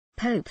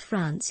Pope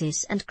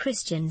Francis and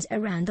Christians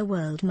around the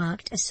world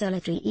marked a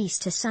solitary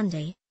Easter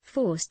Sunday,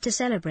 forced to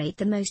celebrate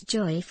the most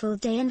joyful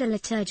day in the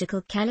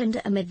liturgical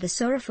calendar amid the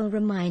sorrowful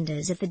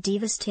reminders of the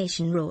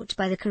devastation wrought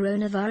by the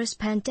coronavirus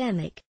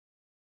pandemic.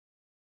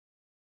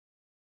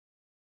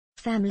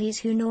 Families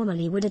who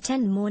normally would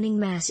attend morning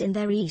mass in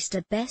their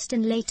Easter best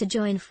and later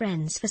join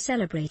friends for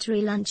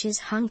celebratory lunches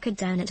hunkered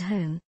down at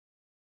home.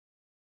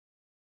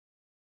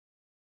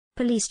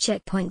 Police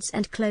checkpoints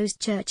and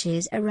closed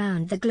churches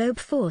around the globe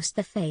forced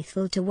the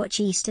faithful to watch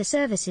Easter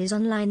services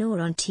online or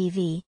on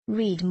TV.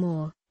 Read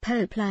more.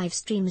 Pope live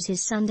streams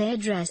his Sunday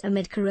address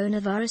amid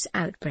coronavirus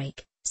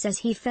outbreak, says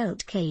he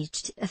felt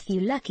caged. A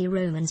few lucky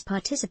Romans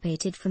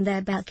participated from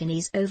their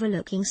balconies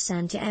overlooking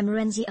Santa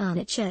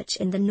Emerenziana Church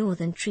in the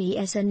northern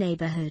Trieste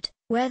neighborhood,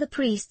 where the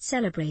priest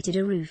celebrated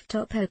a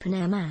rooftop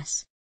open-air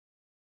mass.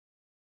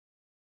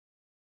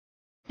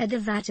 At the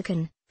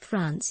Vatican,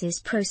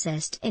 Francis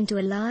processed into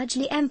a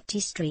largely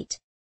empty street.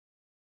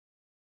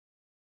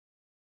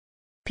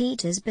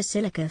 Peter's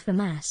Basilica for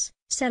Mass,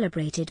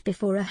 celebrated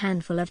before a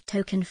handful of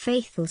token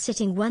faithful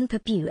sitting one per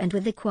pew and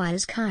with the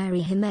choir's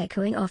Kyrie hymn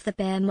echoing off the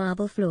bare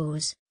marble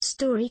floors.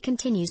 Story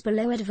continues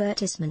below.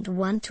 Advertisement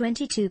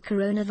 122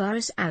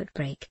 Coronavirus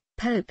outbreak.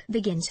 Pope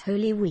begins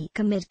Holy Week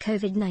amid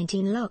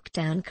COVID-19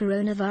 lockdown.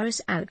 Coronavirus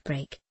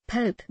outbreak.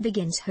 Pope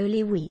begins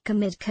Holy Week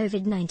amid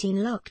COVID-19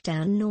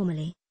 lockdown.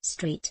 Normally,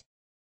 street.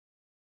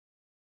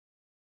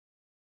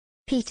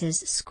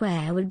 Peter's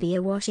Square would be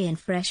awash in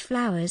fresh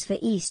flowers for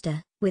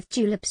Easter, with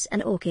tulips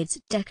and orchids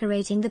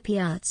decorating the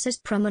piazza's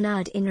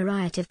promenade in a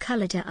riot of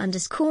color to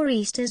underscore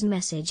Easter's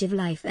message of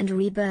life and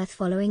rebirth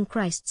following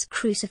Christ's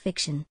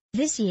crucifixion.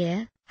 This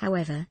year,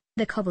 however,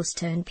 the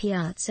cobblestone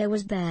piazza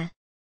was bare.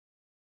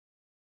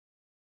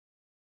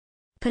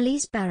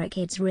 Police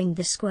barricades ringed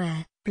the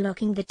square,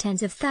 blocking the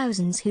tens of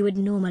thousands who would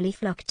normally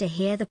flock to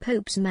hear the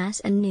Pope's Mass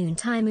and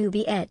noontime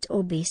Urbi et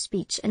Orbi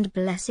speech and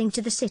blessing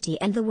to the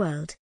city and the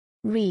world.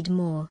 Read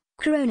more.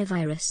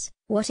 Coronavirus,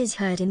 what is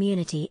herd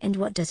immunity and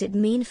what does it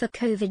mean for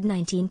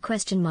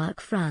COVID-19?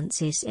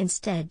 Francis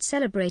instead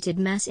celebrated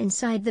Mass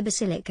inside the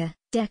basilica,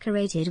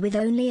 decorated with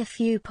only a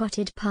few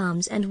potted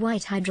palms and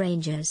white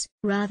hydrangeas.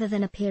 Rather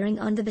than appearing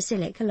on the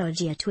basilica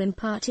loggia to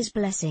impart his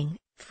blessing,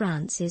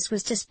 Francis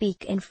was to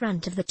speak in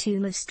front of the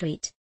tomb of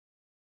St.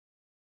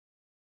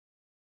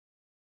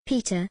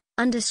 Peter,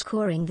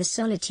 underscoring the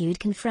solitude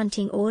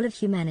confronting all of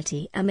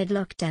humanity amid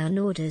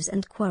lockdown orders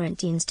and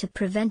quarantines to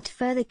prevent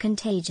further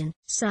contagion.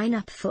 Sign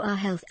up for our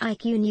Health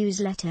IQ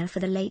newsletter for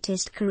the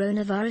latest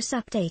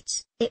coronavirus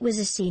updates. It was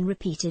a scene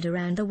repeated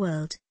around the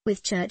world,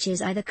 with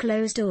churches either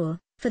closed or,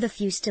 for the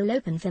few still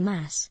open for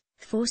Mass,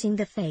 forcing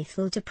the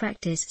faithful to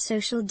practice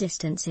social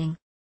distancing.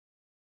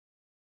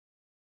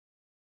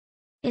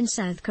 In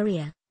South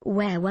Korea,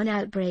 where one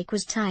outbreak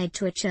was tied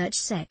to a church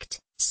sect,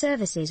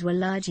 services were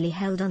largely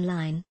held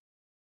online.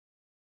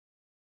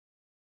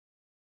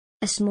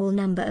 A small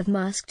number of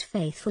masked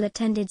faithful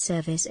attended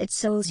service at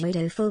Seoul's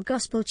Sorrowful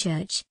Gospel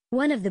Church,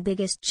 one of the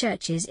biggest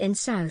churches in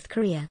South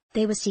Korea.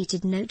 They were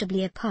seated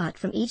notably apart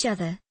from each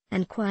other,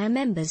 and choir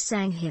members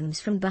sang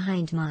hymns from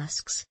behind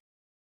masks.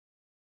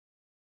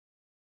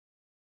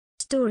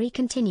 Story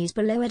continues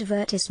below.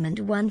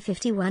 Advertisement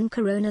 151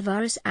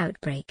 Coronavirus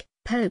outbreak.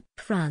 Pope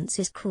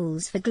Francis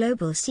calls for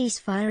global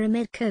ceasefire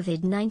amid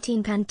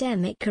COVID-19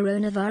 pandemic.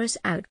 Coronavirus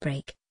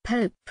outbreak.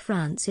 Pope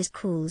Francis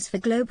calls for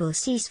global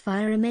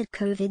ceasefire amid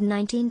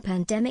COVID-19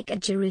 pandemic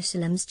at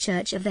Jerusalem's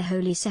Church of the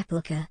Holy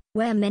Sepulchre,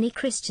 where many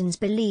Christians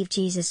believe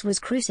Jesus was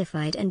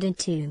crucified and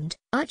entombed.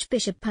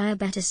 Archbishop Pier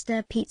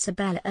Battista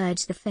Pizzaballa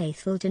urged the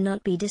faithful to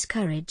not be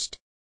discouraged.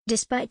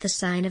 Despite the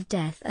sign of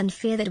death and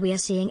fear that we are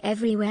seeing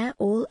everywhere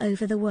all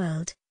over the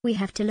world, we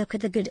have to look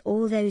at the good,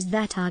 all those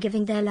that are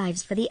giving their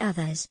lives for the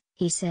others,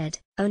 he said.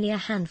 Only a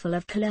handful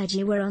of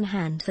clergy were on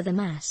hand for the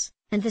Mass,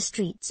 and the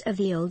streets of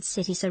the old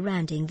city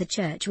surrounding the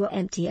church were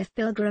empty of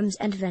pilgrims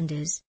and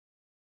vendors.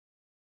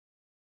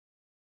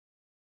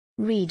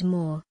 Read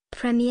more.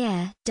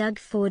 Premier Doug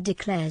Ford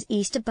declares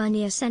Easter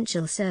Bunny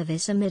essential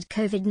service amid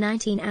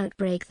COVID-19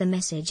 outbreak. The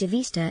message of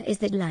Easter is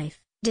that life,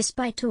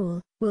 despite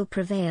all, will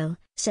prevail,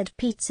 said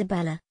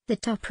Pizzaballa, the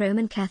top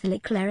Roman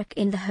Catholic cleric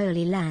in the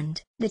Holy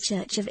Land. The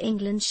Church of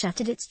England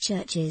shuttered its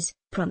churches,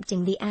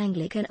 prompting the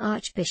Anglican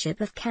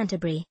Archbishop of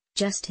Canterbury,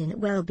 Justin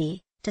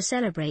Welby, to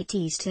celebrate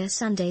Easter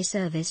Sunday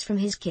service from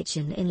his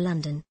kitchen in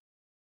London.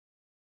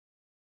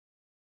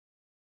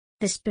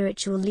 The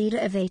spiritual leader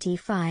of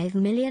 85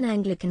 million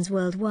Anglicans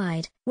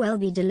worldwide,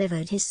 Welby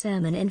delivered his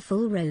sermon in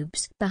full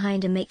robes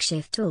behind a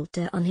makeshift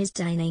altar on his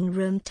dining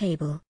room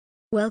table.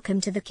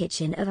 "Welcome to the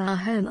kitchen of our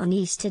home on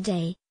Easter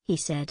Day," he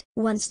said.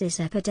 "Once this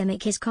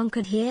epidemic is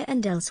conquered here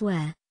and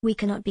elsewhere, we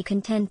cannot be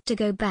content to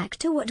go back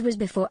to what was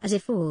before as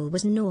if all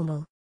was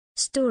normal.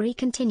 Story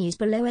continues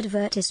below.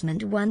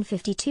 Advertisement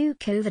 152.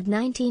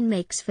 COVID-19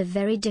 makes for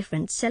very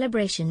different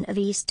celebration of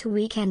Easter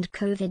weekend.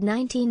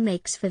 COVID-19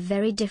 makes for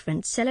very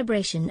different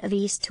celebration of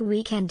Easter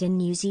weekend in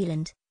New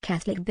Zealand.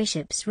 Catholic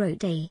bishops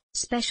wrote a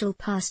special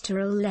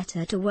pastoral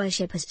letter to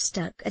worshippers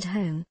stuck at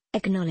home,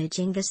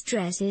 acknowledging the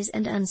stresses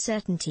and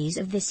uncertainties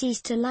of this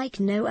Easter like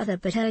no other,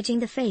 but urging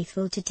the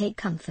faithful to take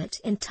comfort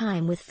in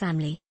time with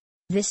family.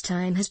 This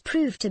time has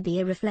proved to be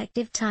a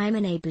reflective time,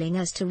 enabling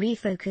us to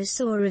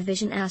refocus or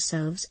revision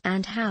ourselves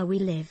and how we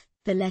live,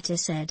 the letter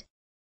said.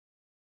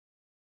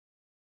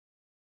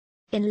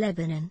 In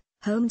Lebanon,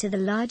 home to the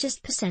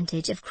largest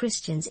percentage of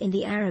Christians in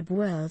the Arab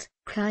world,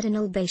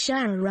 Cardinal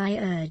Bashar al-Rai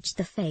urged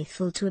the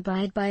faithful to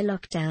abide by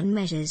lockdown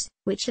measures,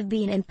 which have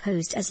been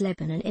imposed as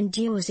Lebanon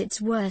endures its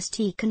worst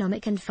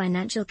economic and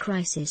financial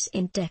crisis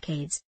in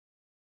decades.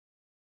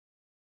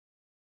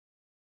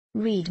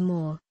 Read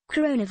more.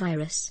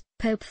 Coronavirus,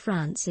 Pope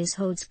Francis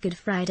holds Good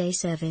Friday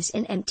service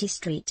in empty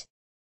street.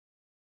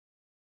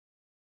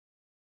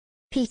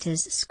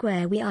 Peter's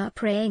Square. We are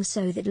praying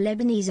so that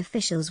Lebanese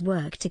officials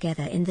work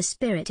together in the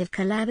spirit of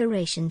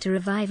collaboration to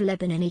revive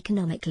Lebanon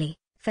economically,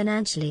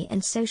 financially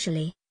and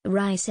socially,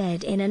 Rai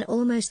said in an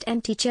almost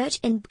empty church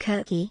in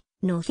Kirki,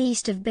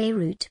 northeast of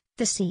Beirut,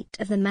 the seat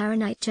of the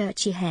Maronite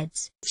Church. He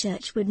heads.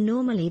 Church would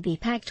normally be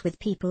packed with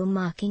people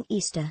marking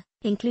Easter,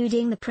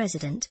 including the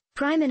President,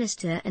 Prime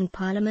Minister and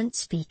Parliament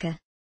Speaker.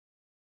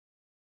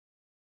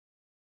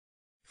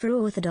 For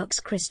Orthodox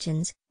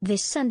Christians,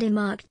 this Sunday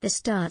marked the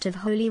start of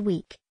Holy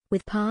Week,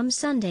 with Palm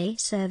Sunday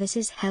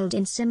services held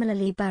in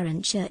similarly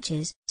barren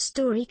churches.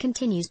 Story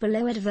continues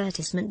below.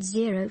 Advertisement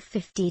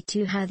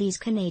 052. How these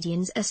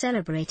Canadians are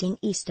celebrating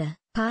Easter.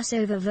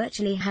 Passover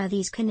virtually. How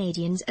these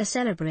Canadians are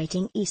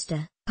celebrating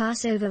Easter.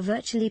 Passover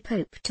virtually.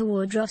 Pope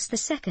Tewodros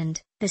II,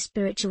 the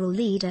spiritual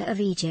leader of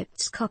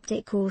Egypt's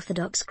Coptic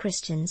Orthodox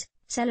Christians,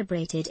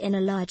 celebrated in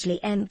a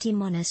largely empty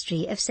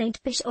monastery of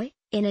St. Bishoy,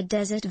 in a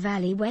desert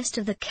valley west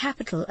of the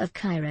capital of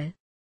Cairo.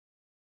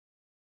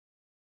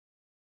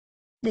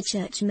 The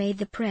church made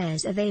the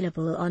prayers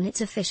available on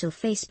its official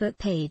Facebook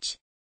page.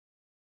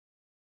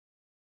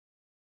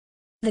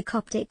 The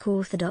Coptic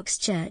Orthodox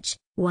Church,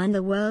 one of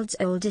the world's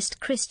oldest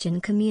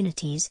Christian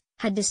communities,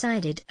 had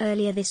decided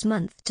earlier this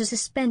month to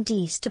suspend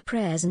Easter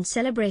prayers and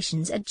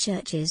celebrations at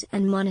churches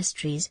and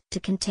monasteries to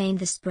contain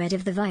the spread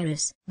of the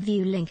virus.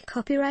 View link.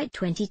 Copyright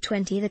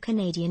 2020. The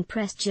Canadian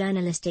Press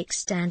Journalistic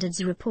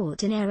Standards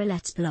Report in error.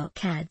 Let's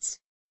block ads.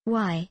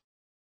 Why?